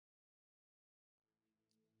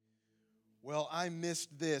Well, I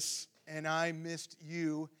missed this, and I missed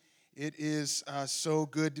you. It is so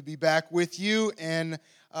good to be back with you, and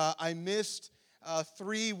I missed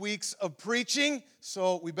 3 weeks of preaching,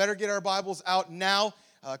 so we better get our Bibles out now,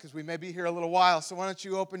 because we may be here a little while. So why don't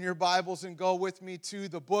you open your Bibles and go with me to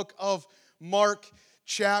the book of Mark,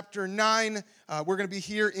 chapter 9. We're going to be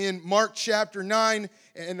here in Mark chapter 9,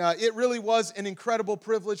 and it really was an incredible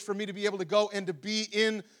privilege for me to be able to go and to be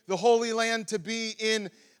in the Holy Land, to be in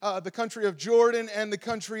the country of Jordan and the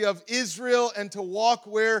country of Israel, and to walk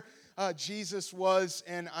where Jesus was.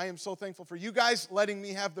 And I am so thankful for you guys letting me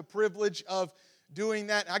have the privilege of doing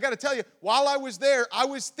that. And I got to tell you, while I was there, I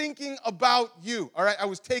was thinking about you, all right? I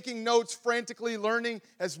was taking notes, frantically learning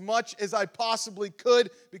as much as I possibly could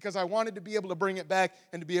because I wanted to be able to bring it back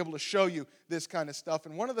and to be able to show you this kind of stuff.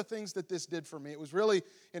 And one of the things that this did for me, it was really,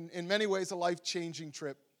 in many ways, a life-changing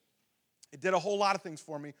trip. It did a whole lot of things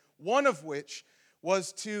for me, one of which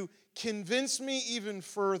was to convince me even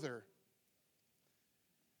further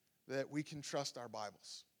that we can trust our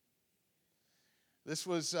Bibles. This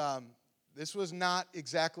was not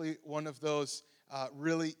exactly one of those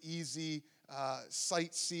really easy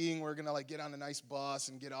sightseeing. We're going to get on a nice bus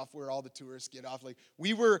and get off where all the tourists get off.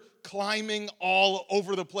 We were climbing all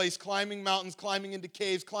over the place, climbing mountains, climbing into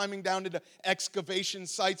caves, climbing down into excavation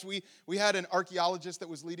sites. We had an archaeologist that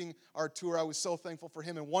was leading our tour. I was so thankful for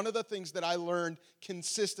him. And one of the things that I learned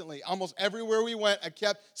consistently, almost everywhere we went, I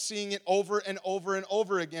kept seeing it over and over and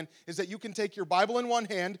over again, is that you can take your Bible in one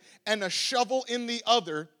hand and a shovel in the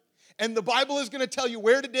other, and the Bible is going to tell you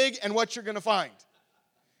where to dig and what you're going to find.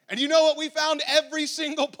 And you know what we found every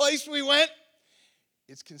single place we went?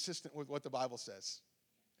 It's consistent with what the Bible says.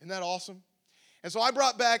 Isn't that awesome? And so I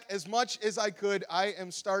brought back as much as I could. I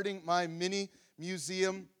am starting my mini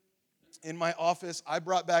museum in my office. I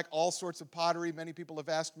brought back all sorts of pottery. Many people have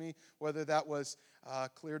asked me whether that was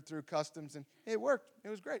cleared through customs, and it worked. It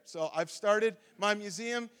was great. So I've started my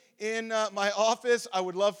museum in my office. I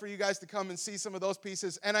would love for you guys to come and see some of those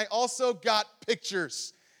pieces. And I also got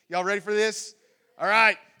pictures. Y'all ready for this? All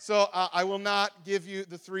right. So I will not give you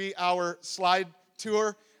the 3-hour slide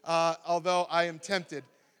tour, although I am tempted.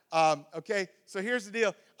 Okay, so here's the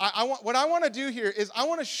deal. What I want to do here is I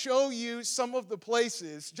want to show you some of the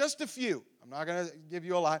places, just a few. I'm not going to give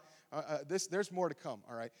you a lot. There's more to come,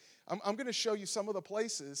 all right? I'm going to show you some of the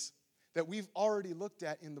places that we've already looked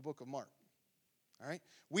at in the book of Mark, all right?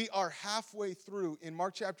 We are halfway through, in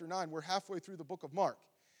Mark chapter 9, we're halfway through the book of Mark.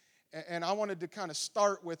 And I wanted to kind of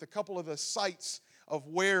start with a couple of the sites of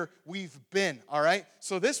where we've been, all right?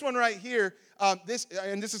 So this one right here, this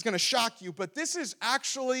is going to shock you, but this is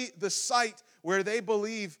actually the site where they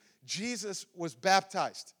believe Jesus was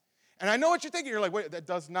baptized. And I know what you're thinking. You're like, wait, that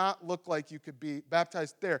does not look like you could be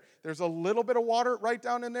baptized there. There's a little bit of water right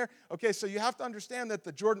down in there. Okay, so you have to understand that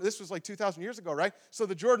the Jordan, this was like 2,000 years ago, right? So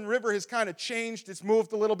the Jordan River has kind of changed. It's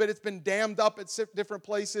moved a little bit. It's been dammed up at different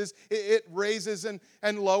places. It raises and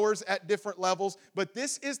lowers at different levels. But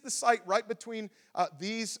this is the site right between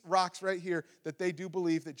these rocks right here that they do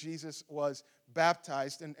believe that Jesus was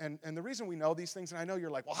baptized. And the reason we know these things, and I know you're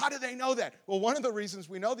like, well, how do they know that? Well, one of the reasons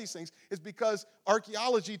we know these things is because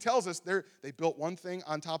archaeology tells us they built one thing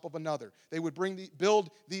on top of another. They would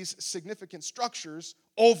build these significant structures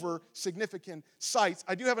over significant sites.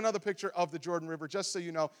 I do have another picture of the Jordan River, just so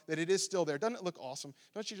you know that it is still there. Doesn't it look awesome?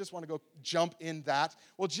 Don't you just want to go jump in that?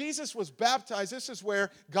 Well, Jesus was baptized. This is where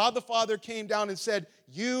God the Father came down and said,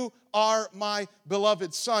 "You are my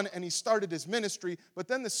beloved Son," and he started his ministry. But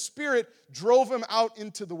then the Spirit drove him out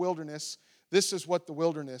into the wilderness. This is what the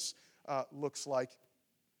wilderness looks like.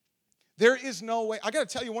 There is no way. I got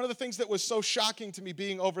to tell you, one of the things that was so shocking to me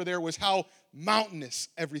being over there was how mountainous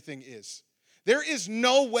everything is. There is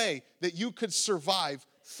no way that you could survive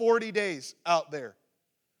 40 days out there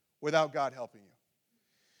without God helping you.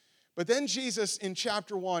 But then Jesus, in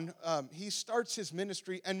chapter 1, he starts his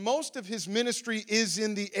ministry, and most of his ministry is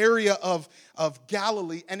in the area of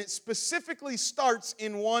Galilee, and it specifically starts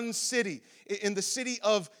in one city, in the city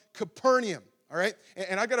of Capernaum. All right,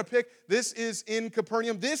 and I got to pick, this is in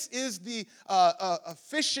Capernaum. This is the a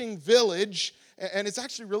fishing village, and it's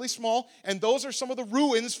actually really small, and those are some of the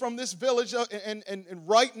ruins from this village, and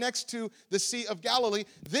right next to the Sea of Galilee.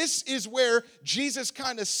 This is where Jesus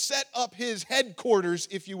kind of set up his headquarters,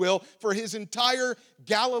 if you will, for his entire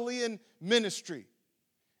Galilean ministry.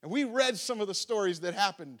 And we read some of the stories that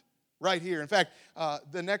happened right here. In fact,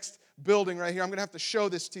 the next building right here, I'm going to have to show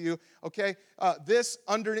this to you, okay? This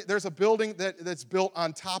underneath, there's a building that's built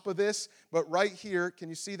on top of this, but right here, can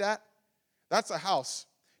you see that? That's a house.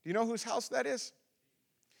 Do you know whose house that is?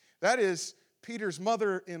 That is Peter's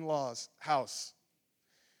mother-in-law's house.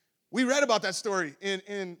 We read about that story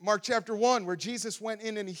in Mark chapter 1 where Jesus went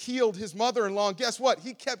in and he healed his mother-in-law. And guess what?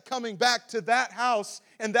 He kept coming back to that house,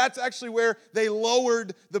 and that's actually where they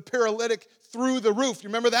lowered the paralytic through the roof. You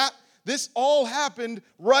remember that? This all happened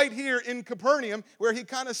right here in Capernaum where he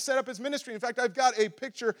kind of set up his ministry. In fact, I've got a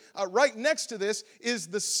picture right next to this is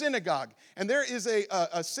the synagogue. And there is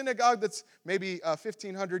a synagogue that's maybe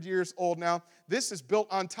 1,500 years old now. This is built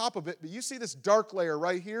on top of it, but you see this dark layer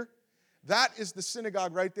right here? That is the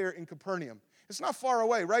synagogue right there in Capernaum. It's not far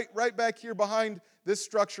away. Right back here behind this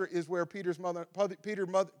structure is where Peter's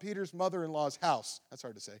mother-in-law's house. That's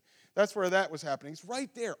hard to say. That's where that was happening. It's right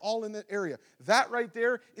there, all in that area. That right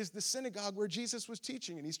there is the synagogue where Jesus was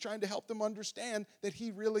teaching, and he's trying to help them understand that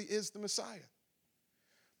he really is the Messiah.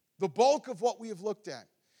 The bulk of what we have looked at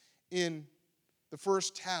in the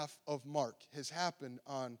first half of Mark has happened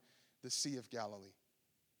on the Sea of Galilee.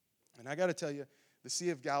 And I got to tell you, the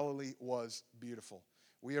Sea of Galilee was beautiful.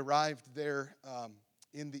 We arrived there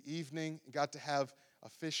in the evening, got to have a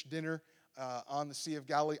fish dinner on the Sea of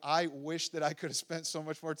Galilee. I wish that I could have spent so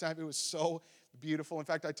much more time. It was so beautiful. In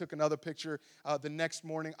fact, I took another picture the next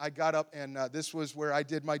morning. I got up, and this was where I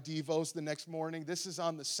did my devos the next morning. This is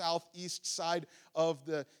on the southeast side of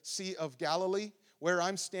the Sea of Galilee. Where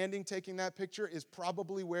I'm standing taking that picture is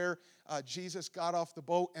probably where Jesus got off the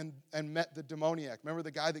boat and met the demoniac. Remember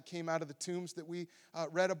the guy that came out of the tombs that we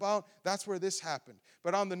read about? That's where this happened.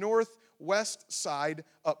 But on the northwest side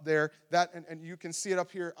up there, and you can see it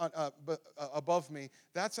up here above me,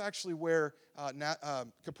 that's actually where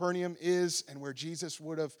Capernaum is and where Jesus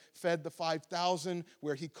would have fed the 5,000,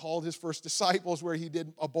 where he called his first disciples, where he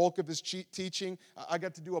did a bulk of his teaching. I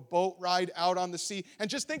got to do a boat ride out on the sea. And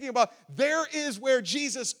just thinking about, there is where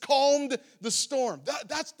Jesus calmed the storm.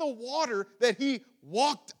 That's the water that he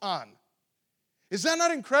walked on. Is that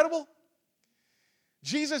not incredible?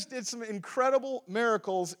 Jesus did some incredible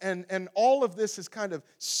miracles, and all of this is kind of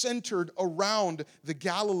centered around the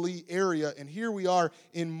Galilee area. And here we are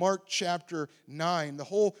in Mark chapter 9. The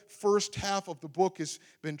whole first half of the book has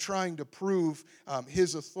been trying to prove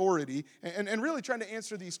his authority and really trying to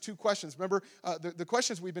answer these two questions. Remember, the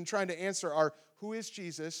questions we've been trying to answer are, who is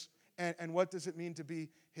Jesus, and what does it mean to be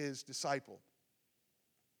his disciple?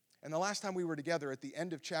 And the last time we were together at the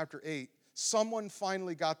end of chapter 8, someone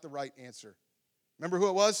finally got the right answer. Remember who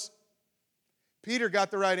it was? Peter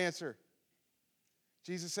got the right answer.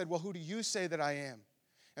 Jesus said, well, who do you say that I am?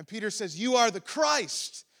 And Peter says, you are the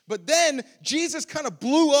Christ. But then Jesus kind of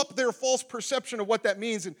blew up their false perception of what that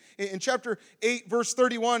means. And in chapter 8, verse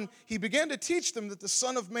 31, he began to teach them that the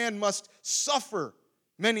Son of Man must suffer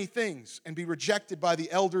many things and be rejected by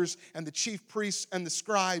the elders and the chief priests and the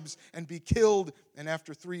scribes and be killed, and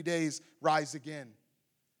after 3 days rise again.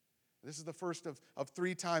 This is the first of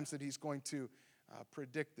 3 times that he's going to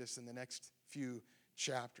predict this in the next few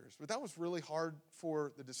chapters. But that was really hard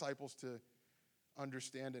for the disciples to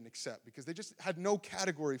understand and accept because they just had no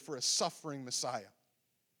category for a suffering Messiah.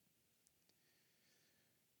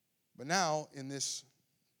 But now, in this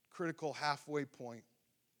critical halfway point,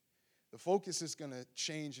 the focus is going to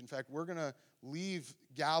change. In fact, we're going to leave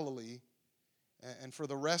Galilee, and for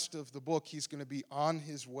the rest of the book, he's going to be on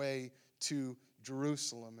his way to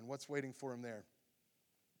Jerusalem. And what's waiting for him there?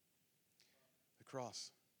 The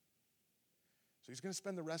cross. So he's going to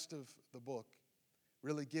spend the rest of the book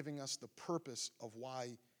really giving us the purpose of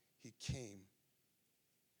why he came.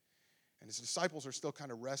 And his disciples are still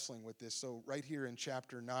kind of wrestling with this. So right here in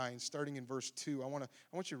chapter 9, starting in verse 2, I want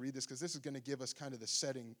you to read this because this is going to give us kind of the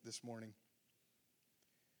setting this morning.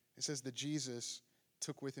 It says that Jesus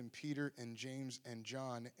took with him Peter and James and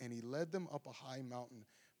John, and he led them up a high mountain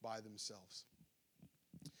by themselves.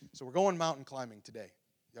 So we're going mountain climbing today.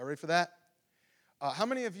 Y'all ready for that? How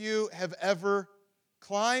many of you have ever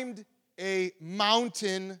climbed a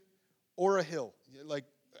mountain or a hill? Like,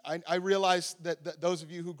 I realize that those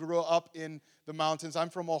of you who grew up in the mountains,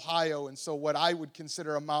 I'm from Ohio, and so what I would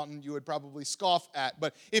consider a mountain, you would probably scoff at.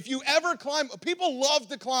 But if you ever climb, people love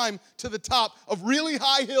to climb to the top of really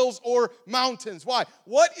high hills or mountains. Why?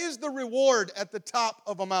 What is the reward at the top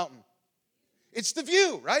of a mountain? It's the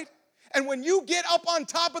view, right? And when you get up on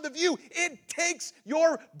top of the view, it takes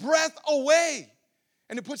your breath away,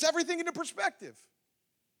 and it puts everything into perspective.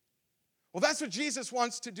 Well, that's what Jesus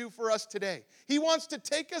wants to do for us today. He wants to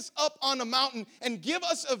take us up on a mountain and give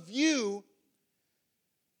us a view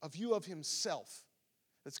of himself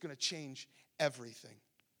that's going to change everything.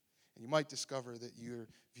 And you might discover that your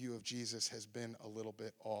view of Jesus has been a little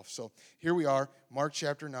bit off. So here we are, Mark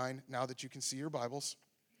chapter 9, now that you can see your Bibles.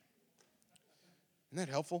 Isn't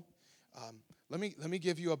that helpful? Let me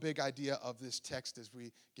give you a big idea of this text as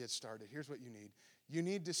we get started. Here's what you need. You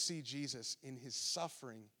need to see Jesus in his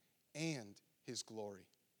suffering and his glory.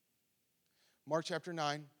 Mark chapter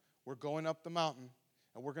 9, we're going up the mountain,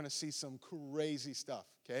 and we're going to see some crazy stuff,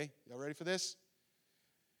 okay? Y'all ready for this?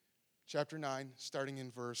 Chapter 9, starting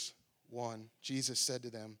in verse 1, Jesus said to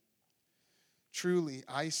them, "Truly,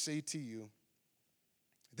 I say to you,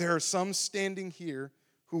 there are some standing here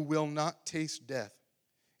who will not taste death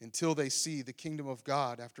until they see the kingdom of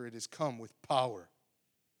God after it has come with power."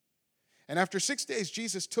 And after 6 days,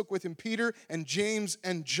 Jesus took with him Peter and James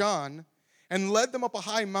and John and led them up a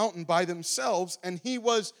high mountain by themselves, and he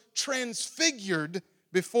was transfigured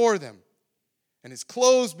before them. And his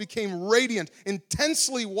clothes became radiant,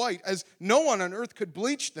 intensely white, as no one on earth could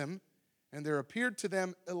bleach them. And there appeared to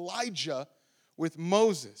them Elijah with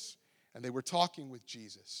Moses, and they were talking with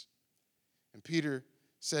Jesus. And Peter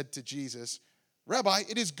said to Jesus, "Rabbi,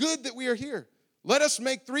 it is good that we are here. Let us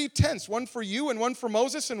make 3 tents, one for you and one for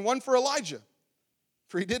Moses and one for Elijah."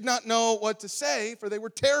 For he did not know what to say, for they were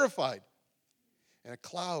terrified. And a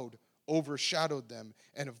cloud overshadowed them,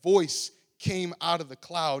 and a voice came out of the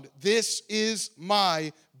cloud, "This is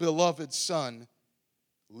my beloved Son.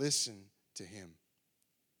 Listen to him."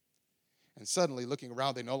 And suddenly, looking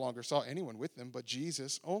around, they no longer saw anyone with them but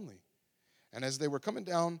Jesus only. And as they were coming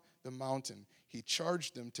down the mountain, he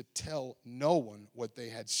charged them to tell no one what they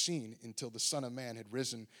had seen until the Son of Man had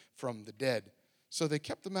risen from the dead. So they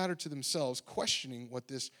kept the matter to themselves, questioning what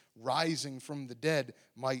this rising from the dead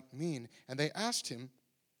might mean. And they asked him,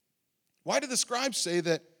 "Why do the scribes say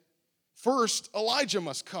that first Elijah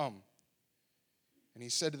must come?" And he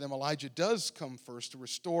said to them, "Elijah does come first to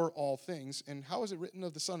restore all things. And how is it written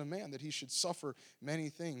of the Son of Man that he should suffer many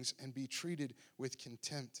things and be treated with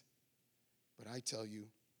contempt? But I tell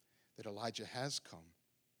you that Elijah has come,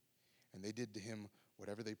 and they did to him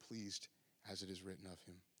whatever they pleased, as it is written of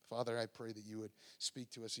him." Father, I pray that you would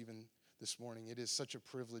speak to us even this morning. It is such a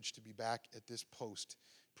privilege to be back at this post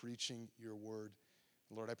preaching your word.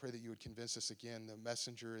 Lord, I pray that you would convince us again. The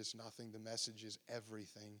messenger is nothing. The message is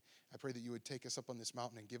everything. I pray that you would take us up on this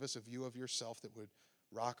mountain and give us a view of yourself that would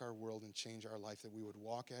rock our world and change our life, that we would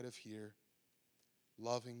walk out of here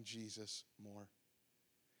loving Jesus more.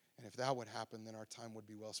 And if that would happen, then our time would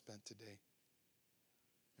be well spent today.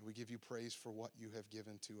 And we give you praise for what you have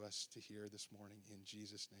given to us to hear this morning. In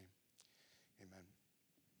Jesus' name, amen.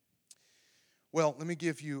 Well, let me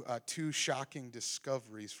give you 2 shocking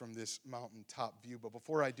discoveries from this mountaintop view. But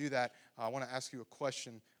before I do that, I want to ask you a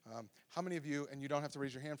question. How many of you, and you don't have to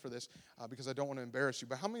raise your hand for this because I don't want to embarrass you,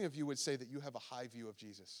 but how many of you would say that you have a high view of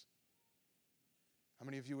Jesus? How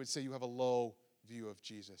many of you would say you have a low view of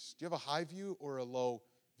Jesus? Do you have a high view or a low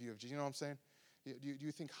view of Jesus? You know what I'm saying? Do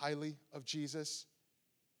you think highly of Jesus?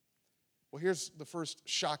 Well, here's the first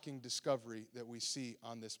shocking discovery that we see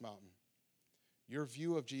on this mountain. Your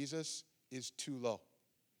view of Jesus is too low.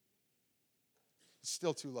 It's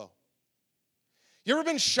still too low. You ever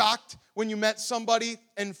been shocked when you met somebody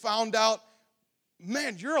and found out,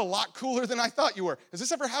 man, you're a lot cooler than I thought you were? Has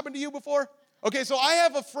this ever happened to you before? Okay, so I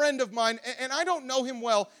have a friend of mine, and I don't know him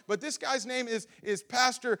well, but this guy's name is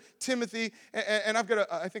Pastor Timothy, and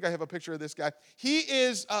I think I have a picture of this guy. He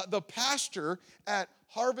is the pastor at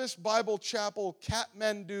Harvest Bible Chapel,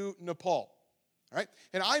 Kathmandu, Nepal. All right?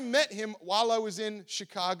 And I met him while I was in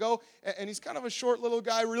Chicago, and he's kind of a short little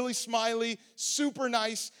guy, really smiley, super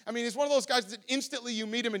nice. I mean, he's one of those guys that instantly you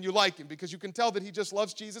meet him and you like him because you can tell that he just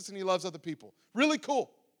loves Jesus and he loves other people. Really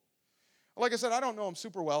cool. Like I said, I don't know him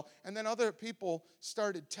super well, and then other people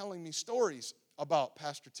started telling me stories about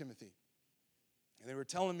Pastor Timothy. And they were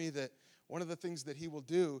telling me that one of the things that he will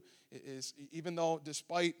do is, even though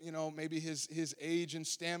despite, maybe his age and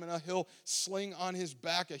stamina, he'll sling on his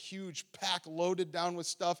back a huge pack loaded down with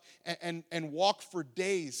stuff and walk for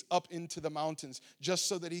days up into the mountains just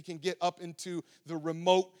so that he can get up into the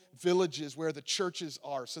remote villages where the churches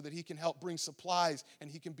are so that he can help bring supplies and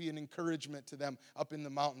he can be an encouragement to them up in the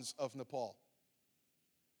mountains of Nepal.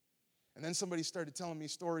 And then somebody started telling me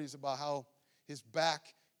stories about how his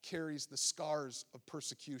back carries the scars of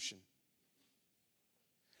persecution.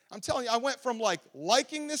 I'm telling you, I went from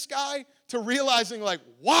liking this guy to realizing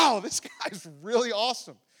wow, this guy's really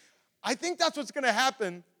awesome. I think that's what's going to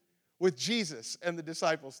happen with Jesus and the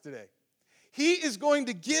disciples today. He is going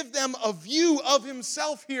to give them a view of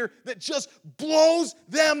himself here that just blows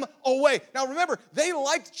them away. Now remember, they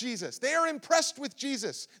liked Jesus. They are impressed with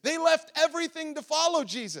Jesus. They left everything to follow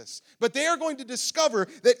Jesus. But they are going to discover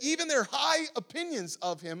that even their high opinions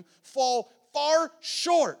of him fall far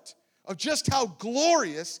short of just how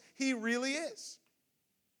glorious he really is.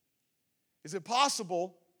 Is it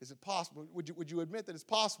possible, would you admit that it's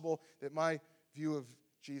possible that my view of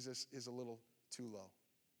Jesus is a little too low?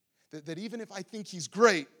 That even if I think he's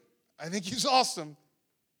great, I think he's awesome,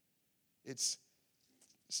 it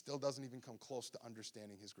still doesn't even come close to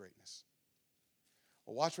understanding his greatness.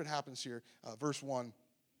 Well, watch what happens here. Verse 1.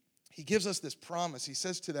 He gives us this promise. He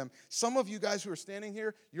says to them, some of you guys who are standing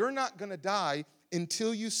here, you're not going to die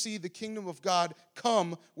until you see the kingdom of God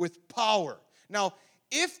come with power. Now,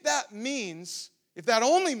 if that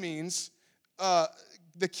only means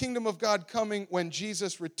the kingdom of God coming when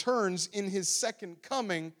Jesus returns in his second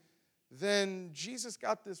coming, then Jesus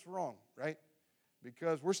got this wrong, right?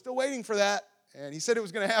 Because we're still waiting for that, and he said it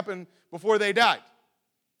was going to happen before they died.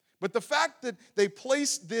 But the fact that they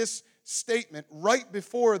placed this statement right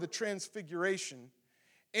before the transfiguration,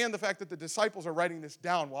 and the fact that the disciples are writing this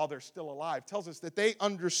down while they're still alive, tells us that they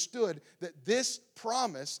understood that this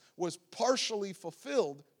promise was partially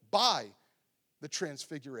fulfilled by the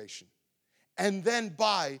transfiguration and then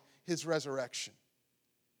by his resurrection.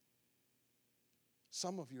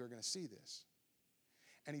 Some of you are going to see this.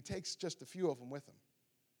 And he takes just a few of them with him.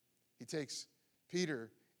 He takes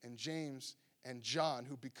Peter and James and John,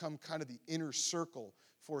 who become kind of the inner circle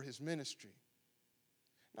for his ministry.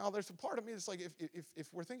 Now, there's a part of me that's like,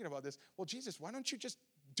 if we're thinking about this, well, Jesus, why don't you just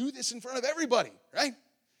do this in front of everybody, right?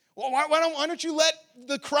 Well, why don't you let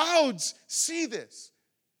the crowds see this?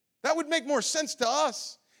 That would make more sense to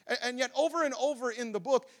us. And yet, over and over in the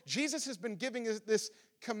book, Jesus has been giving us this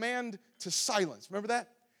command to silence. Remember that?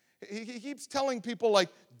 He keeps telling people, like,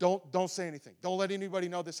 don't say anything. Don't let anybody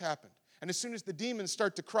know this happened. And as soon as the demons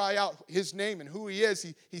start to cry out his name and who he is,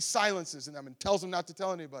 he silences them and tells them not to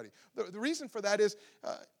tell anybody. The reason for that is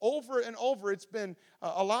over and over, it's been,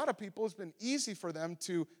 a lot of people, it's been easy for them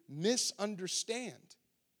to misunderstand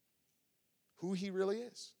who he really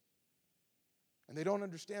is. And they don't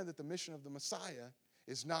understand that the mission of the Messiah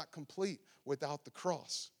is not complete without the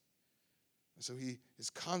cross. And so he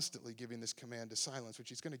is constantly giving this command to silence, which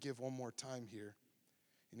he's going to give one more time here.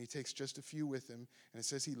 And he takes just a few with him, and it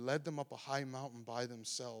says he led them up a high mountain by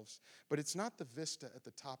themselves. But it's not the vista at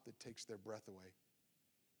the top that takes their breath away.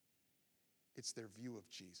 It's their view of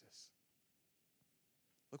Jesus.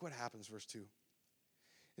 Look what happens, verse 2.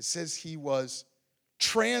 It says he was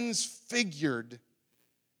transfigured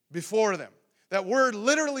before them. That word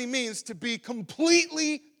literally means to be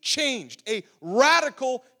completely changed, a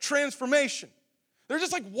radical transformation. They're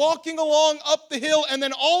just like walking along up the hill, and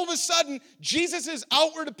then all of a sudden, Jesus'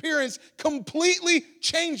 outward appearance completely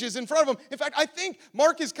changes in front of them. In fact, I think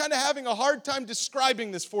Mark is kind of having a hard time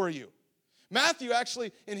describing this for you. Matthew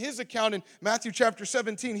actually, in his account in Matthew chapter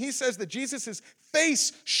 17, he says that Jesus'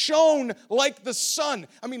 face shone like the sun.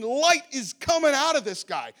 I mean, light is coming out of this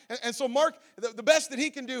guy. And so Mark, the best that he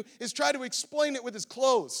can do is try to explain it with his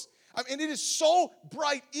clothes. I mean, it is so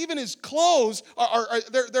bright, even his clothes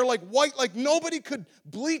they're like white, like nobody could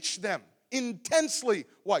bleach them. Intensely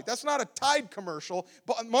white. That's not a Tide commercial,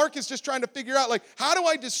 but Mark is just trying to figure out, like, how do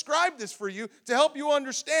I describe this for you to help you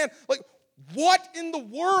understand, like, what in the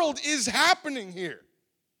world is happening here?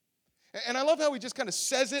 And I love how he just kind of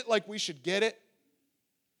says it like we should get it.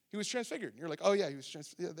 He was transfigured. And you're like, oh yeah, he was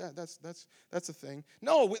transfigured. Yeah, that's a thing.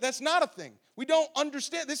 No, that's not a thing. We don't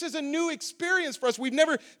understand. This is a new experience for us. We've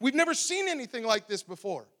never seen anything like this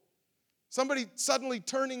before. Somebody suddenly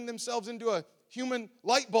turning themselves into a human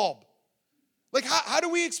light bulb. Like, how do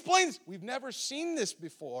we explain this? We've never seen this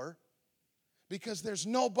before because there's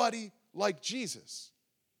nobody like Jesus.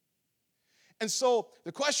 And so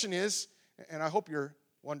the question is, and I hope you're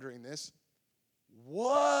wondering this,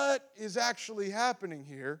 what is actually happening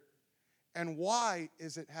here, and why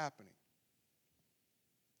is it happening?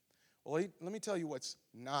 Well, let me tell you what's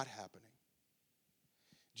not happening.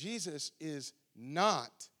 Jesus is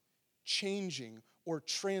not changing or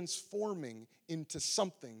transforming into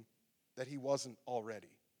something that he wasn't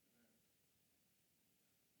already.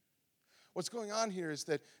 What's going on here is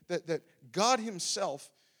that God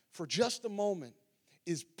himself, for just a moment,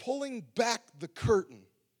 is pulling back the curtain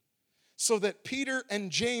so that Peter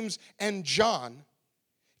and James and John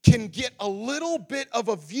can get a little bit of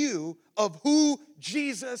a view of who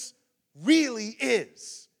Jesus really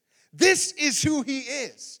is. This is who he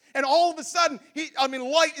is. And all of a sudden,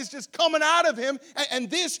 light is just coming out of him, and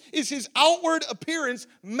this is his outward appearance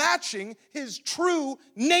matching his true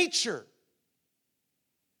nature.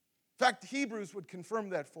 In fact, Hebrews would confirm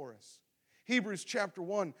that for us. Hebrews chapter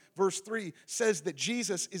 1, verse 3 says that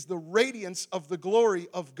Jesus is the radiance of the glory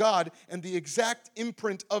of God and the exact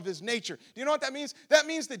imprint of his nature. Do you know what that means? That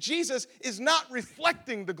means that Jesus is not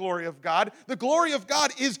reflecting the glory of God. The glory of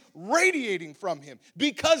God is radiating from him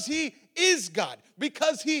because he is God,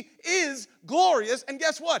 because he is glorious. And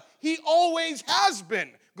guess what? He always has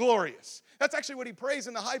been glorious. That's actually what he prays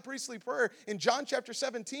in the high priestly prayer in John chapter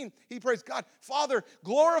 17. He prays, God, Father,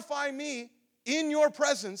 glorify me in your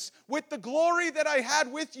presence with the glory that I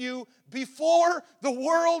had with you before the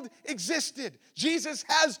world existed. Jesus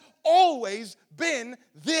has always been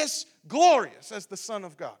this glorious as the Son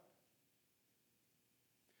of God.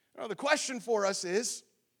 Now, the question for us is,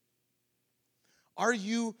 are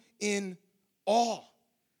you in awe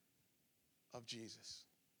of Jesus?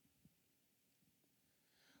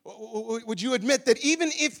 Would you admit that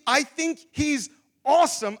even if I think he's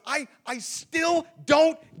awesome, I still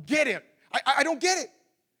don't get it? I don't get it.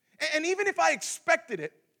 And even if I expected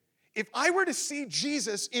it, if I were to see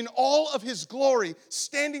Jesus in all of his glory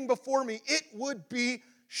standing before me, it would be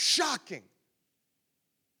shocking.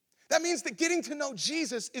 That means that getting to know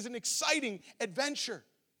Jesus is an exciting adventure.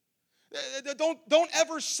 Don't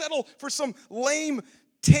ever settle for some lame,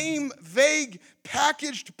 tame, vague,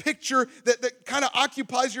 packaged picture that kind of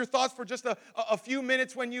occupies your thoughts for just a few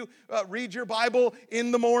minutes when you read your Bible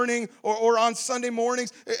in the morning or on Sunday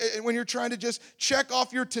mornings when you're trying to just check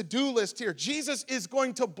off your to-do list here. Jesus is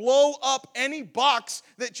going to blow up any box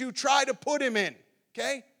that you try to put him in,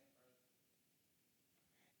 okay?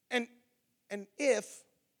 And if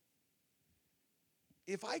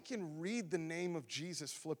I can read the name of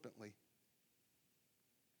Jesus flippantly,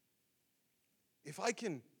 if I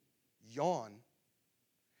can yawn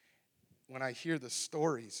when I hear the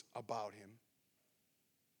stories about him,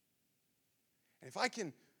 and if I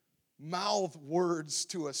can mouth words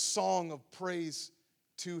to a song of praise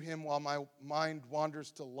to him while my mind wanders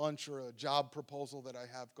to lunch or a job proposal that I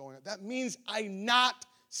have going on, that means I'm not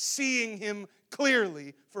seeing him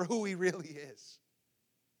clearly for who he really is.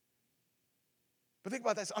 But think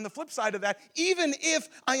about this. On the flip side of that, even if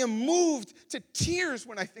I am moved to tears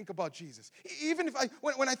when I think about Jesus, even if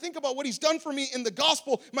when I think about what he's done for me in the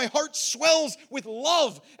gospel, my heart swells with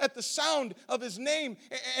love at the sound of his name,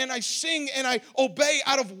 and I sing and I obey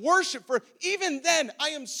out of worship. For even then, I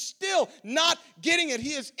am still not getting it.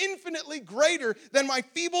 He is infinitely greater than my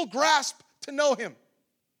feeble grasp to know him.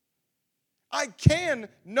 I can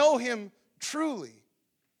know him truly,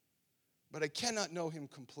 but I cannot know him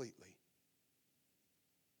completely.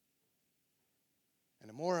 And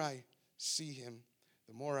the more I see him,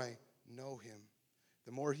 the more I know him,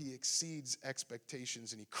 the more he exceeds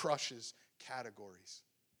expectations and he crushes categories.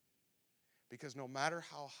 Because no matter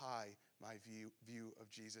how high my view of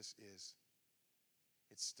Jesus is,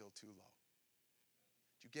 it's still too low.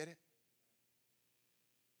 Do you get it?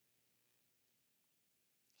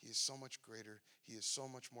 He is so much greater. He is so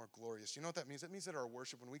much more glorious. You know what that means? That means that our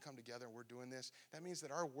worship, when we come together and we're doing this, that means that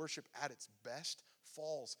our worship at its best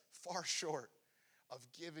falls far short of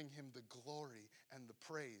giving him the glory and the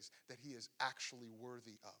praise that he is actually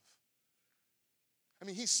worthy of. I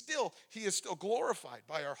mean, he is still glorified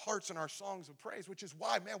by our hearts and our songs of praise, which is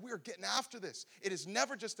why, man, we are getting after this. It is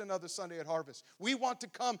never just another Sunday at Harvest. We want to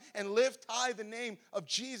come and lift high the name of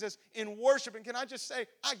Jesus in worship. And can I just say,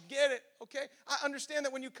 I get it, okay? I understand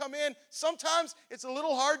that when you come in, sometimes it's a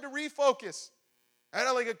little hard to refocus. I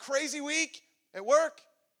had like a crazy week at work.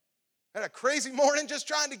 I had a crazy morning just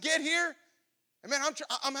trying to get here. And man,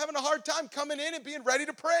 I'm having a hard time coming in and being ready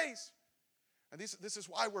to praise. And this is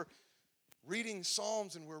why we're reading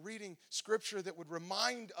Psalms and we're reading Scripture that would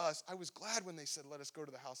remind us. I was glad when they said, let us go to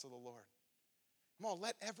the house of the Lord. Come on,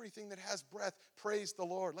 let everything that has breath praise the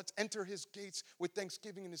Lord. Let's enter his gates with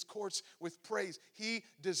thanksgiving and his courts with praise. He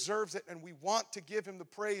deserves it, and we want to give him the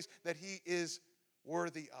praise that he is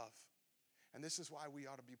worthy of. And this is why we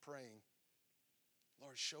ought to be praying,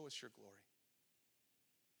 Lord, show us your glory.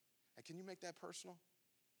 And can you make that personal?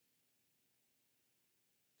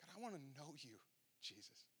 God, I want to know you,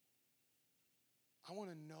 Jesus. I want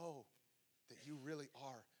to know that you really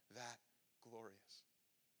are that glorious.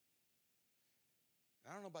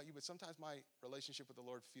 And I don't know about you, but sometimes my relationship with the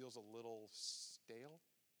Lord feels a little stale.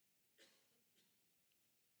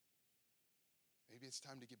 Maybe it's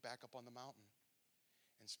time to get back up on the mountain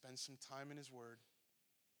and spend some time in his word,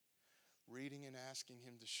 reading and asking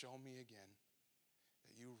him to show me again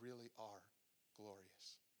that you really are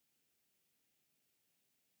glorious.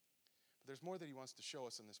 But there's more that he wants to show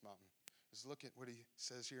us in this mountain. Let's look at what he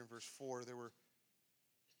says here in verse 4. There were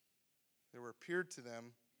appeared to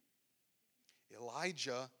them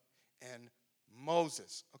Elijah and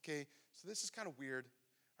Moses. Okay, so this is kind of weird,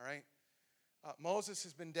 all right? Moses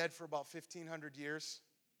has been dead for about 1,500 years.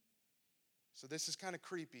 So this is kind of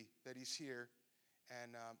creepy that he's here.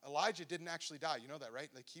 And Elijah didn't actually die. You know that, right?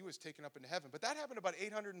 Like he was taken up into heaven. But that happened about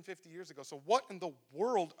 850 years ago. So what in the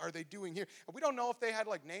world are they doing here? And we don't know if they had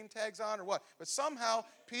like name tags on or what. But somehow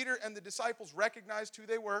Peter and the disciples recognized who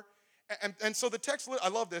they were. And so the text, I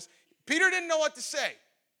love this. Peter didn't know what to say.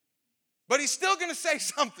 But he's still going to say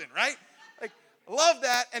something, right? Like, Love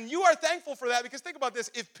that. And you are thankful for that because think about this.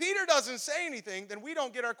 If Peter doesn't say anything, then we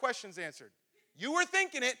don't get our questions answered. You were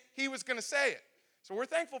thinking it, he was going to say it. So we're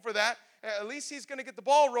thankful for that. At least he's going to get the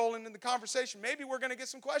ball rolling in the conversation. Maybe we're going to get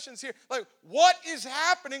some questions here. Like, what is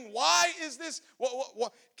happening? Why is this?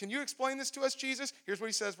 What? Can you explain this to us, Jesus? Here's what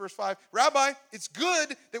he says, verse 5. Rabbi, it's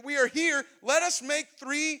good that we are here. Let us make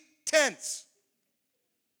 3 tents.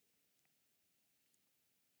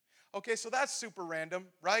 Okay, so that's super random,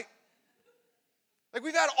 right? Like,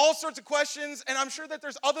 we've had all sorts of questions, and I'm sure that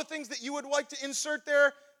there's other things that you would like to insert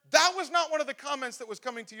there. That was not one of the comments that was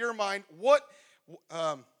coming to your mind.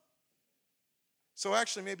 So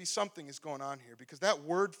actually, maybe something is going on here, because that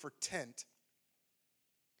word for tent,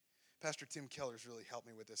 Pastor Tim Keller's really helped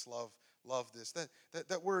me with this. Love this.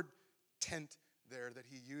 That word tent there that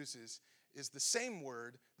he uses is the same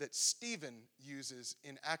word that Stephen uses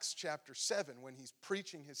in Acts chapter 7 when he's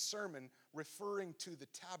preaching his sermon referring to the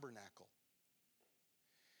tabernacle.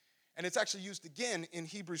 And it's actually used again in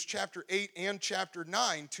Hebrews chapter 8 and chapter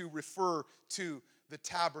 9 to refer to the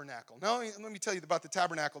tabernacle. Now, let me tell you about the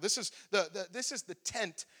tabernacle. This is the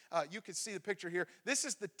tent. You can see the picture here. This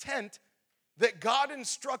is the tent that God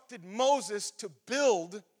instructed Moses to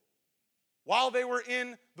build while they were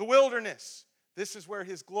in the wilderness. This is where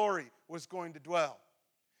his glory was going to dwell.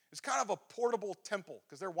 It's kind of a portable temple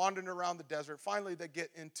because they're wandering around the desert. Finally, they get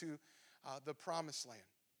into the promised land.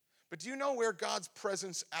 But do you know where God's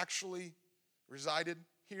presence actually resided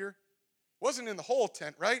here? It wasn't in the whole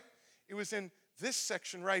tent, right? It was in this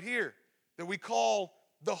section right here that we call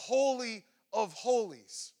the Holy of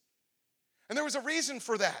Holies. And there was a reason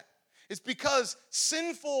for that. It's because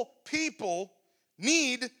sinful people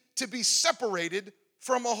need to be separated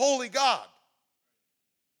from a holy God.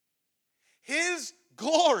 His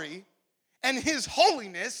glory and his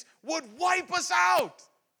holiness would wipe us out.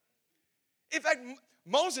 In fact,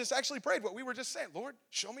 Moses actually prayed what we were just saying. Lord,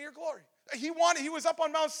 show me your glory. He was up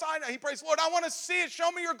on Mount Sinai. He prays, Lord, I want to see it.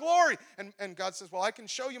 Show me your glory. And God says, well, I can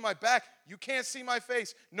show you my back. You can't see my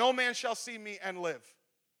face. No man shall see me and live.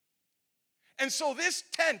 And so this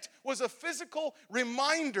tent was a physical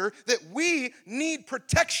reminder that we need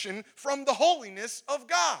protection from the holiness of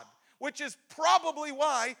God, which is probably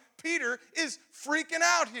why Peter is freaking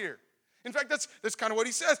out here. In fact, that's kind of what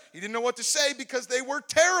he says. He didn't know what to say because they were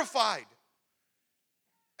terrified.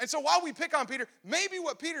 And so while we pick on Peter, maybe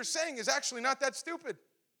what Peter's saying is actually not that stupid.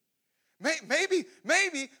 Maybe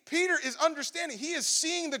Peter is understanding. He is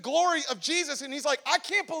seeing the glory of Jesus, and he's like, I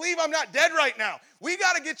can't believe I'm not dead right now. We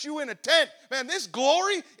got to get you in a tent. Man, this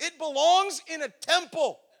glory, it belongs in a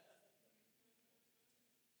temple.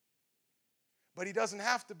 But he doesn't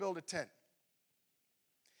have to build a tent.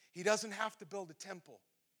 He doesn't have to build a temple.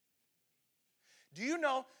 Do you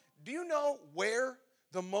know where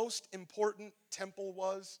the most important temple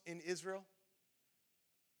was in Israel?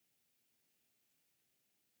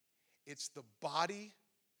 It's the body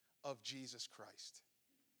of Jesus Christ.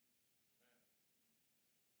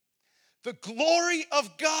 The glory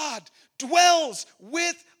of God dwells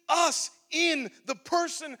with us in the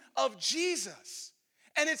person of Jesus.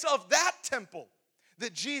 And it's of that temple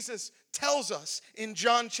that Jesus tells us in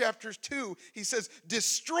John chapter 2. He says,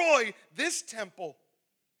 destroy this temple,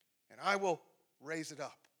 and I will raise it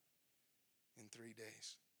up in 3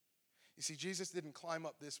 days. You see, Jesus didn't climb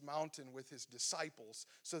up this mountain with his disciples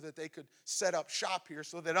so that they could set up shop here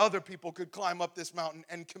so that other people could climb up this mountain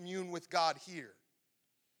and commune with God here.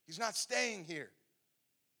 He's not staying here.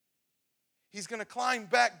 He's going to climb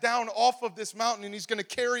back down off of this mountain, and he's going to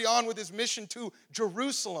carry on with his mission to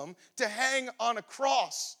Jerusalem to hang on a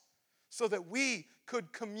cross so that we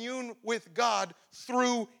could commune with God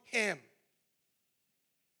through him.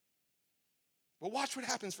 But watch what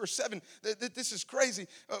happens. Verse 7, this is crazy.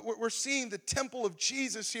 We're seeing the temple of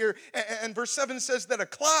Jesus here. And verse 7 says that a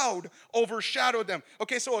cloud overshadowed them.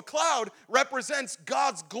 Okay, so a cloud represents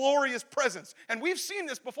God's glorious presence. And we've seen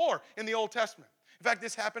this before in the Old Testament. In fact,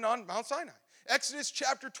 this happened on Mount Sinai. Exodus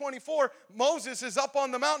chapter 24, Moses is up on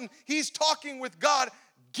the mountain. He's talking with God.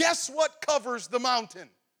 Guess what covers the mountain?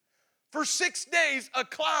 For 6 days, a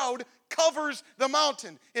cloud covers the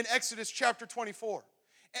mountain in Exodus chapter 24.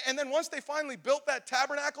 And then once they finally built that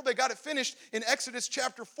tabernacle, they got it finished in Exodus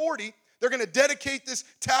chapter 40. They're going to dedicate this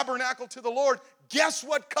tabernacle to the Lord. Guess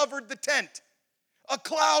what covered the tent? A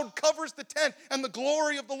cloud covers the tent, and the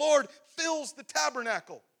glory of the Lord fills the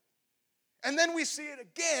tabernacle. And then we see it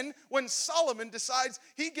again when Solomon decides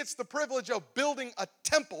he gets the privilege of building a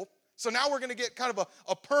temple. So now we're going to get kind of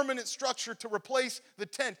a permanent structure to replace the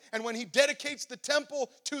tent. And when he dedicates the temple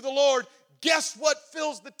to the Lord, guess what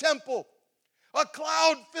fills the temple? A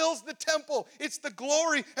cloud fills the temple. It's the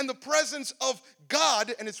glory and the presence of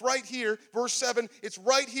God. And it's right here, verse 7, it's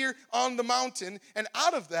right here on the mountain. And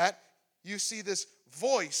out of that, you see this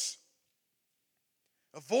voice.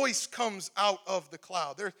 A voice comes out of the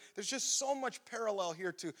cloud. There's just so much parallel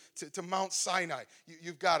here to Mount Sinai.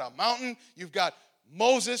 You've got a mountain. You've got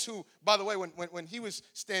Moses, who, by the way, when he was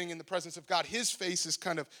standing in the presence of God, his face is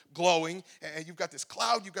kind of glowing. And you've got this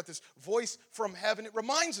cloud. You've got this voice from heaven. It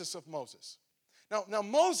reminds us of Moses. Now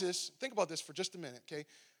Moses, think about this for just a minute, okay?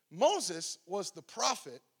 Moses was the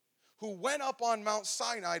prophet who went up on Mount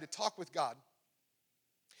Sinai to talk with God.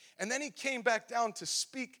 And then he came back down to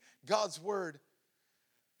speak God's word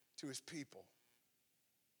to his people.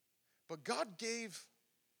 But God gave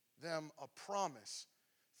them a promise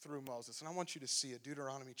through Moses. And I want you to see it.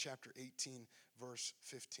 Deuteronomy chapter 18, verse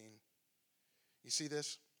 15. You see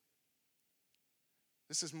this?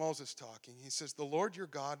 This is Moses talking. He says, the Lord your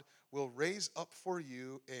God will raise up for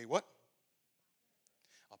you a what?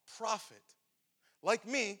 A prophet. Like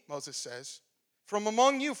me, Moses says, from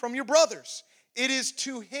among you, from your brothers. It is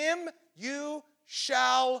to him you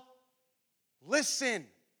shall listen.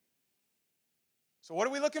 So what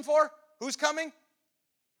are we looking for? Who's coming?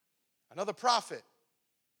 Another prophet.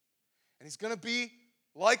 And he's going to be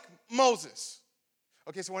like Moses.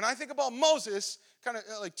 Okay, so when I think about Moses, kind of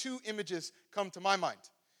like two images come to my mind.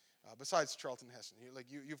 Besides Charlton Heston,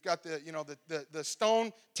 you've got the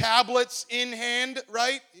stone tablets in hand,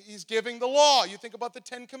 right? He's giving the law. You think about the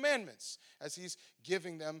 10 Commandments as he's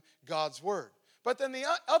giving them God's word. But then the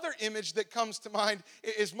other image that comes to mind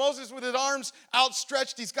is Moses with his arms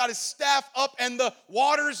outstretched. He's got his staff up, and the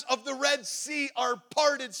waters of the Red Sea are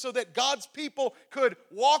parted so that God's people could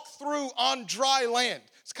walk through on dry land.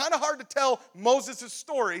 It's kind of hard to tell Moses'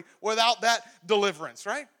 story without that deliverance,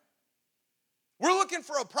 right? We're looking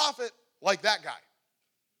for a prophet like that guy.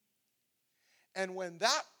 And when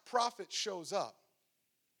that prophet shows up,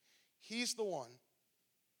 he's the one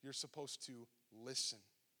you're supposed to listen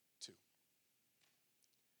to.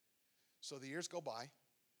 So the years go by.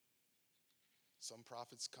 Some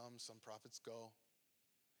prophets come, some prophets go.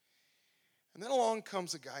 And then along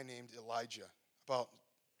comes a guy named Elijah about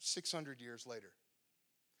 600 years later.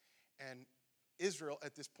 And Israel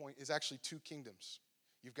at this point is actually two kingdoms.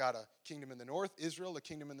 You've got a kingdom in the north, Israel, a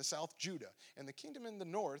kingdom in the south, Judah. And the kingdom in the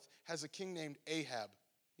north has a king named Ahab.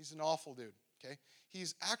 He's an awful dude, okay?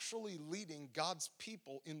 He's actually leading God's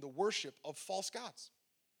people in the worship of false gods.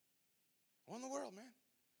 What in the world, man?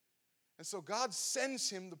 And so God sends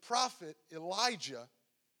him the prophet Elijah,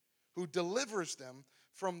 who delivers them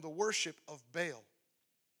from the worship of Baal.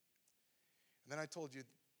 And then I told you,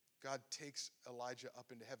 God takes Elijah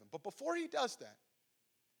up into heaven. But before he does that,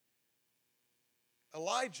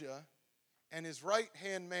 Elijah and his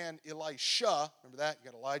right-hand man Elisha, remember that? You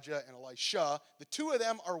got Elijah and Elisha. The two of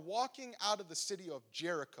them are walking out of the city of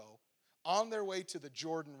Jericho on their way to the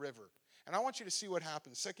Jordan River. And I want you to see what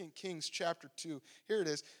happens. 2 Kings chapter 2. Here it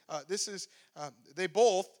is. They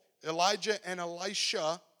both, Elijah and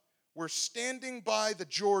Elisha, were standing by the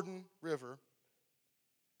Jordan River.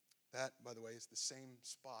 That, by the way, is the same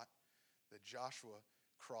spot that Joshua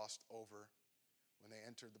crossed over when they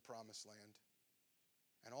entered the promised land.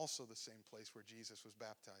 And also the same place where Jesus was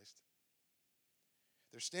baptized.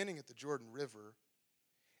 They're standing at the Jordan River,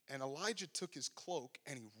 and Elijah took his cloak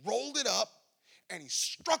and he rolled it up and he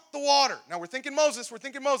struck the water. Now we're thinking Moses,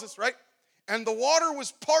 right? And the water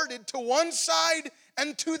was parted to one side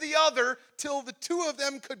and to the other till the two of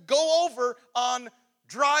them could go over on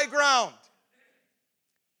dry ground.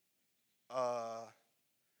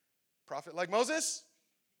 Prophet like Moses?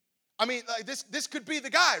 I mean, like this could be the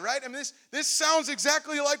guy, right? I mean, this sounds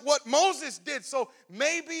exactly like what Moses did. So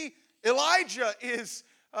maybe Elijah is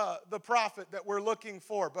the prophet that we're looking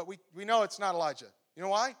for. But we know it's not Elijah. You know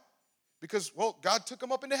why? Because, well, God took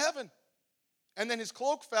him up into heaven. And then his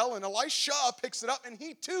cloak fell, and Elisha picks it up, and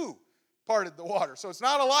he too parted the water. So it's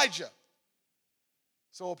not Elijah.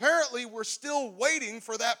 So apparently we're still waiting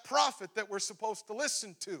for that prophet that we're supposed to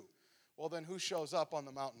listen to. Well, then who shows up on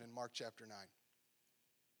the mountain in Mark chapter 9?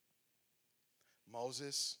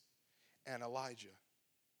 Moses and Elijah.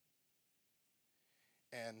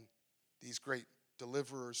 And these great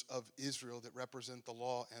deliverers of Israel that represent the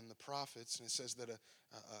law and the prophets. And it says that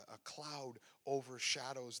a cloud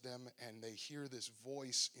overshadows them, and they hear this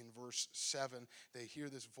voice in verse 7. They hear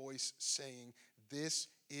this voice saying, "This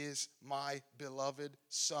is my beloved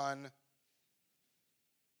Son.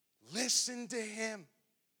 Listen to him."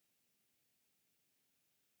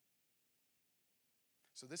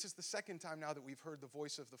 So this is the second time now that we've heard the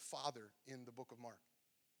voice of the Father in the book of Mark.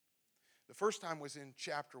 The first time was in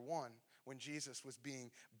chapter 1 when Jesus was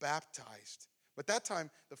being baptized But that time,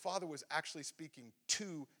 the Father was actually speaking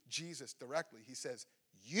to Jesus directly. He says,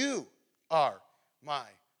 you are my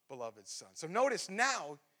beloved Son. So notice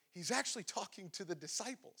now, he's actually talking to the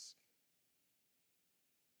disciples.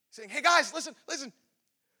 Saying, hey guys, listen.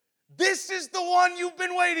 This is the one you've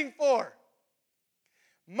been waiting for.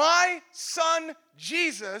 My son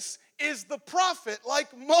Jesus is the prophet like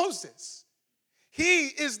Moses. He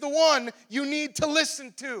is the one you need to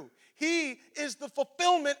listen to. He is the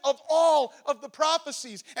fulfillment of all of the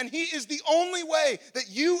prophecies. And he is the only way that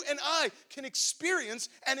you and I can experience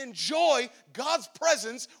and enjoy God's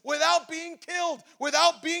presence without being killed,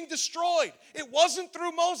 without being destroyed. It wasn't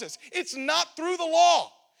through Moses. It's not through the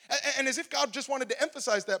law. And as if God just wanted to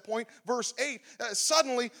emphasize that point, verse 8,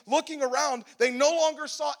 suddenly looking around, they no longer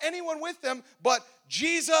saw anyone with them but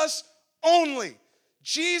Jesus only.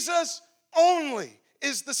 Jesus only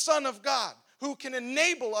is the Son of God, who can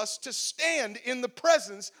enable us to stand in the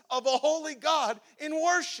presence of a holy God in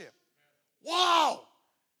worship. Wow!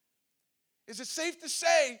 Is it safe to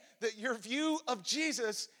say that your view of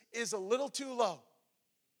Jesus is a little too low?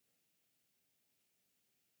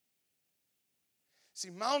 See,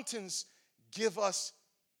 mountains give us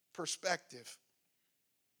perspective.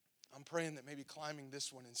 I'm praying that maybe climbing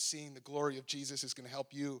this one and seeing the glory of Jesus is going to help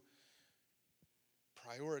you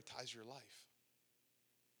prioritize your life.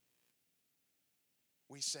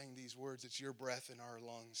 We sang these words, it's your breath in our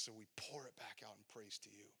lungs, so we pour it back out in praise to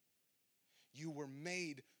you. You were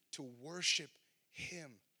made to worship him.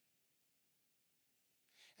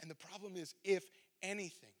 And the problem is, if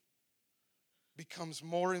anything becomes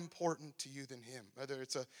more important to you than him, whether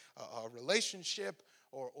it's a relationship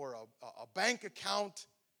or a bank account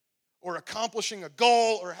or accomplishing a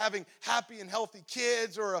goal or having happy and healthy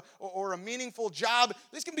kids or a meaningful job,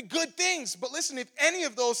 these can be good things. But listen, if any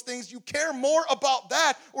of those things you care more about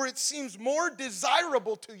that or it seems more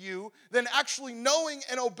desirable to you than actually knowing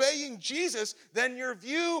and obeying Jesus, then your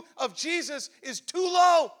view of Jesus is too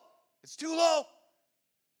low. It's too low.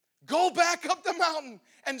 Go back up the mountain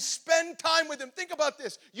and spend time with him. Think about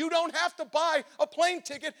this. You don't have to buy a plane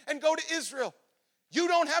ticket and go to Israel. You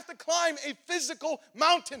don't have to climb a physical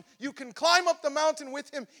mountain. You can climb up the mountain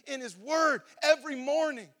with him in his word every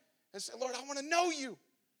morning and say, Lord, I want to know you.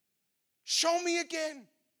 Show me again.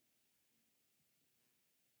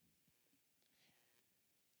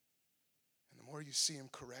 And the more you see him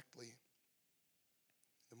correctly,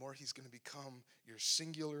 the more he's going to become your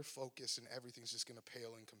singular focus and everything's just going to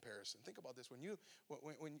pale in comparison. Think about this. When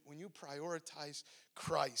you prioritize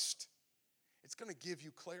Christ, it's going to give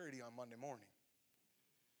you clarity on Monday morning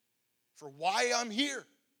for why I'm here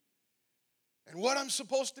and what I'm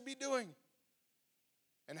supposed to be doing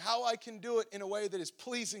and how I can do it in a way that is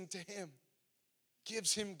pleasing to him,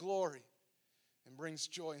 gives him glory, and brings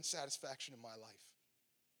joy and satisfaction in my life.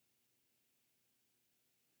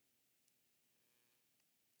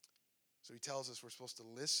 So he tells us we're supposed to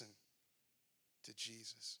listen to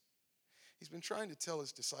Jesus. He's been trying to tell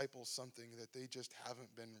his disciples something that they just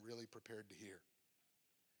haven't been really prepared to hear.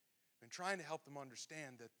 Been trying to help them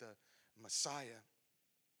understand that the Messiah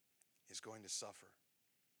is going to suffer.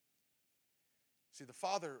 See, the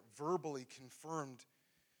Father verbally confirmed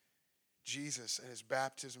Jesus at his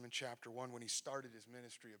baptism in chapter 1 when he started his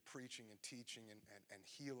ministry of preaching and teaching and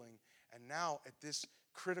healing. And now at this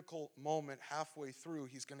critical moment halfway through,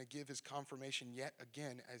 he's going to give his confirmation yet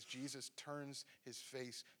again as Jesus turns his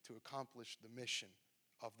face to accomplish the mission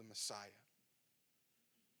of the Messiah.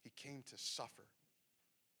 He came to suffer.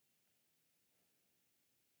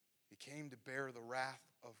 He came to bear the wrath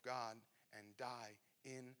of God and die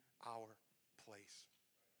in our place.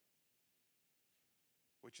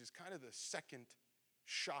 Which is kind of the second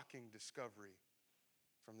shocking discovery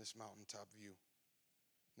from this mountaintop view.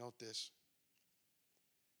 Note this.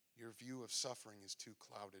 Your view of suffering is too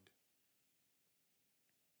clouded.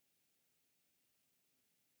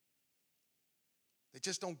 They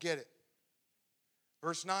just don't get it.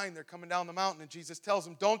 Verse 9, they're coming down the mountain and Jesus tells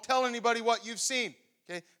them, don't tell anybody what you've seen.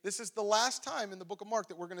 Okay? This is the last time in the book of Mark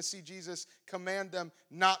that we're going to see Jesus command them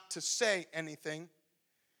not to say anything.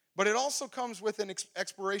 But it also comes with an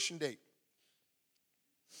expiration date.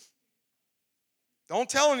 Don't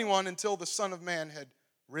tell anyone until the Son of Man had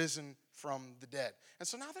risen from the dead. And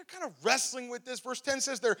so now they're kind of wrestling with this. Verse 10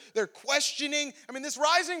 says they're questioning. I mean, this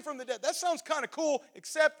rising from the dead, that sounds kind of cool,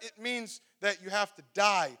 except it means that you have to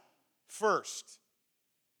die first.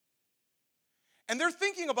 And they're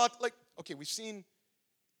thinking about, like, okay, we've seen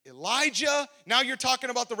Elijah. Now you're talking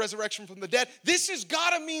about the resurrection from the dead. This has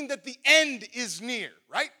got to mean that the end is near,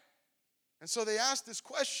 right? And so they ask this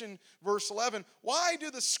question, verse 11, why do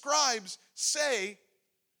the scribes say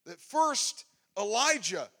that first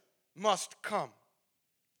Elijah must come.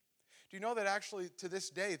 Do you know that actually to this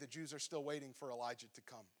day the Jews are still waiting for Elijah to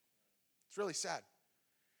come? It's really sad.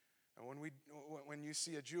 And when you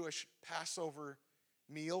see a Jewish Passover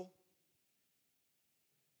meal,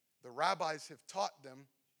 the rabbis have taught them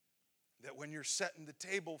that when you're setting the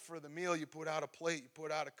table for the meal, you put out a plate, you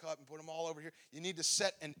put out a cup, and put them all over here. You need to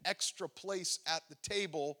set an extra place at the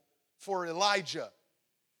table for Elijah.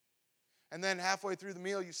 And then halfway through the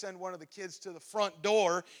meal, you send one of the kids to the front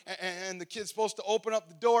door, and the kid's supposed to open up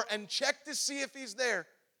the door and check to see if he's there.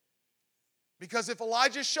 Because if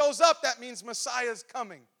Elijah shows up, that means Messiah's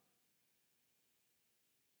coming.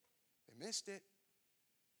 They missed it.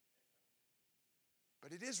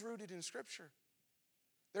 But it is rooted in Scripture.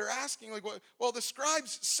 They're asking, like, well, the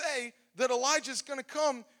scribes say that Elijah's going to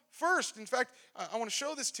come first. In fact, I want to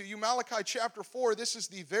show this to you. Malachi chapter 4, this is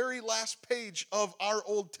the very last page of our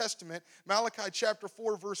Old Testament. Malachi chapter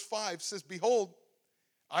 4, verse 5 says, "Behold,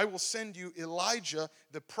 I will send you Elijah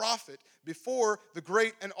the prophet before the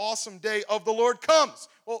great and awesome day of the Lord comes."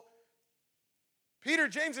 Well, Peter,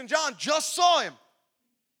 James, and John just saw him.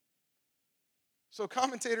 So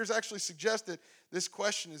commentators actually suggest that this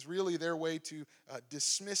question is really their way to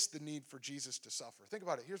dismiss the need for Jesus to suffer. Think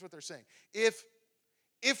about it. Here's what they're saying. If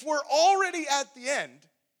we're already at the end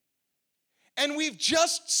and we've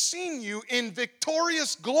just seen you in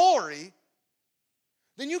victorious glory,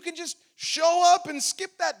 then you can just show up and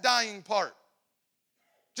skip that dying part.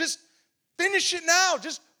 Just finish it now.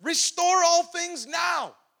 Just restore all things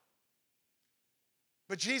now.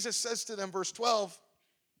 But Jesus says to them, verse 12,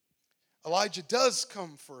 Elijah does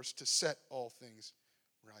come first to set all things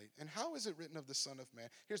right. And how is it written of the Son of Man?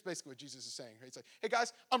 Here's basically what Jesus is saying. He's like, hey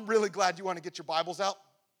guys, I'm really glad you want to get your Bibles out,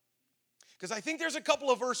 because I think there's a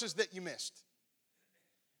couple of verses that you missed.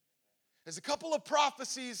 There's a couple of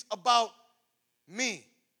prophecies about me.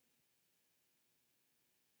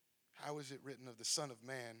 How is it written of the Son of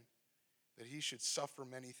Man that he should suffer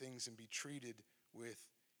many things and be treated with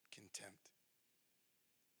contempt?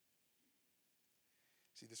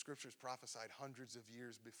 See, the Scriptures prophesied hundreds of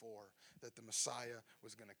years before that the Messiah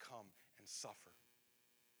was going to come and suffer.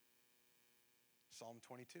 Psalm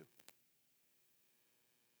 22.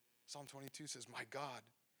 Psalm 22 says, my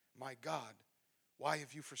God, why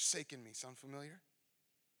have you forsaken me?" Sound familiar?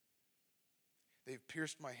 "They've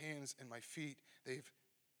pierced my hands and my feet. They've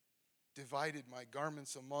divided my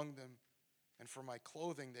garments among them, and for my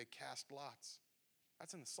clothing they cast lots."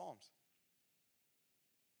 That's in the Psalms.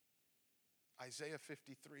 Isaiah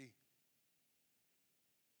 53.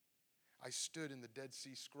 "I stood in the Dead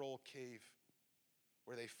Sea Scroll cave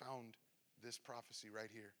where they found this prophecy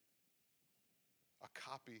right here. A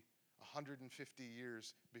copy 150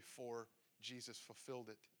 years before Jesus fulfilled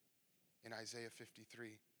it in Isaiah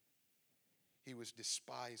 53. He was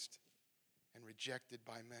despised and rejected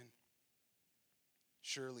by men.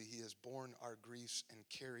 Surely he has borne our griefs and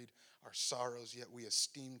carried our sorrows, yet we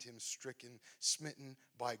esteemed him stricken, smitten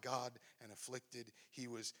by God, and afflicted. He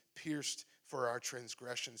was pierced for our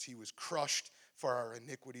transgressions. He was crushed for our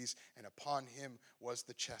iniquities, and upon him was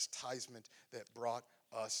the chastisement that brought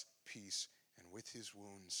us peace, and with his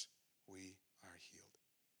wounds we are healed."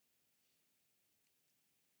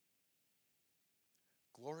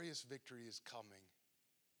 Glorious victory is coming,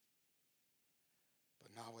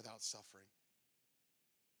 but not without suffering.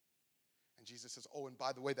 And Jesus says, oh, and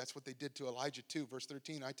by the way, that's what they did to Elijah too. Verse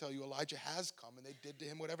 13, "I tell you, Elijah has come, and they did to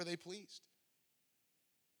him whatever they pleased."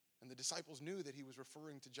 And the disciples knew that he was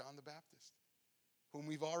referring to John the Baptist, whom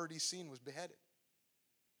we've already seen was beheaded.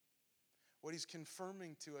 What he's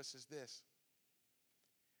confirming to us is this.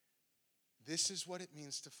 This is what it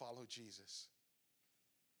means to follow Jesus.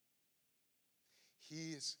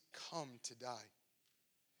 He has come to die.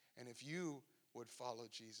 And if you would follow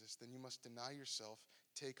Jesus, then you must deny yourself,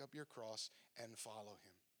 take up your cross, and follow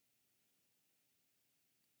him.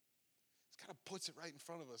 This kind of puts it right in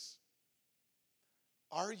front of us.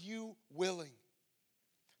 Are you willing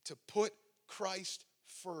to put Christ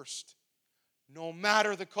first, no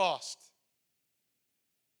matter the cost?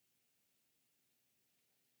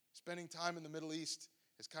 Spending time in the Middle East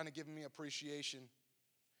has kind of given me appreciation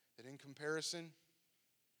that in comparison,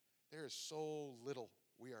 there is so little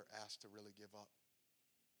we are asked to really give up.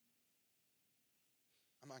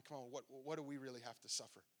 I mean, come on, what do we really have to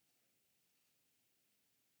suffer?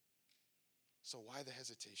 So why the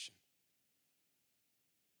hesitation?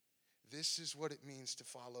 This is what it means to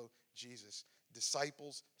follow Jesus.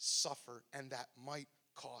 Disciples suffer, and that might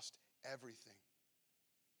cost everything.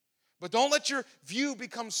 But don't let your view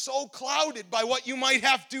become so clouded by what you might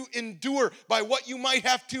have to endure, by what you might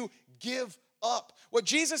have to give up. What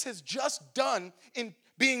Jesus has just done in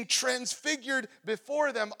being transfigured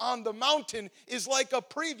before them on the mountain is like a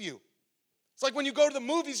preview. It's like when you go to the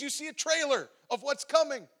movies, you see a trailer of what's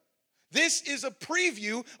coming. This is a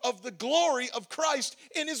preview of the glory of Christ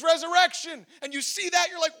in his resurrection. And you see that,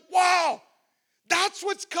 you're like, wow, that's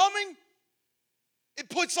what's coming? It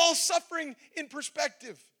puts all suffering in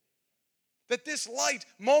perspective. That this light,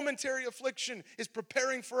 momentary affliction is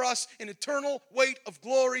preparing for us an eternal weight of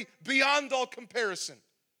glory beyond all comparison.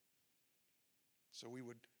 So we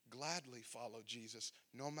would gladly follow Jesus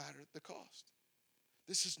no matter the cost.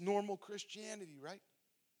 This is normal Christianity, right?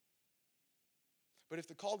 But if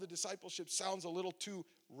the call to discipleship sounds a little too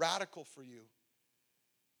radical for you,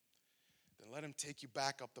 then let him take you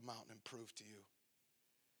back up the mountain and prove to you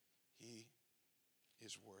he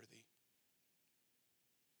is worthy.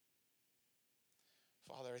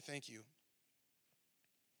 Father, I thank you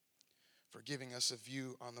for giving us a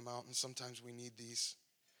view on the mountain. Sometimes we need these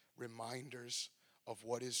reminders of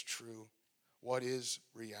what is true, what is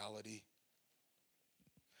reality.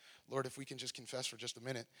 Lord, if we can just confess for just a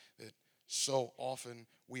minute that so often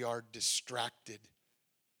we are distracted.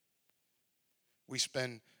 We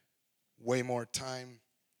spend way more time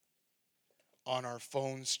on our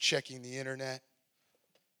phones, checking the internet,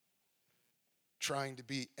 trying to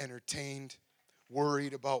be entertained,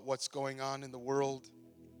 worried about what's going on in the world.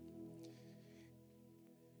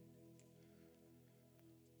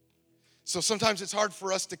 So sometimes it's hard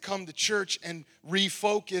for us to come to church and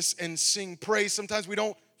refocus and sing praise. Sometimes we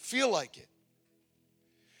don't feel like it.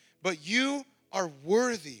 But you are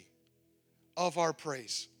worthy of our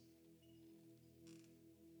praise.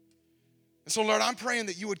 And so, Lord, I'm praying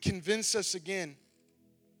that you would convince us again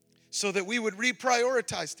so that we would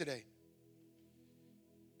reprioritize today.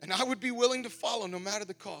 And I would be willing to follow no matter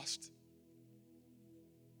the cost.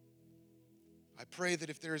 I pray that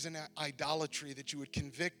if there is an idolatry, that you would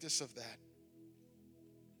convict us of that.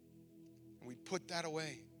 And we'd put that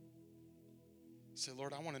away. Say,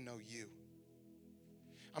 Lord, I want to know you.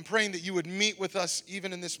 I'm praying that you would meet with us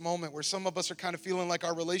even in this moment where some of us are kind of feeling like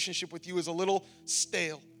our relationship with you is a little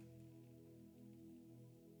stale.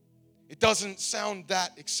 It doesn't sound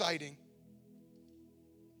that exciting.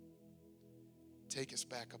 Take us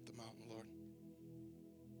back up the mountain, Lord.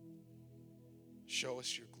 Show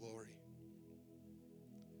us your glory.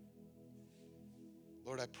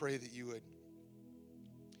 Lord, I pray that you would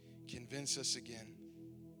convince us again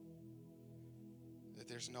that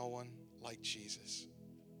there's no one like Jesus.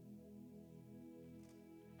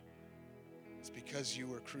 It's because you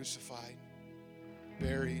were crucified,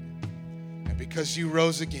 buried, and because you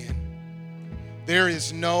rose again. There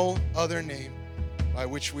is no other name by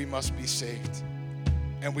which we must be saved.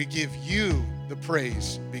 And we give you the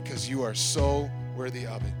praise because you are so worthy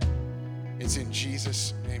of it. It's in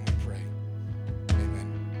Jesus' name we pray.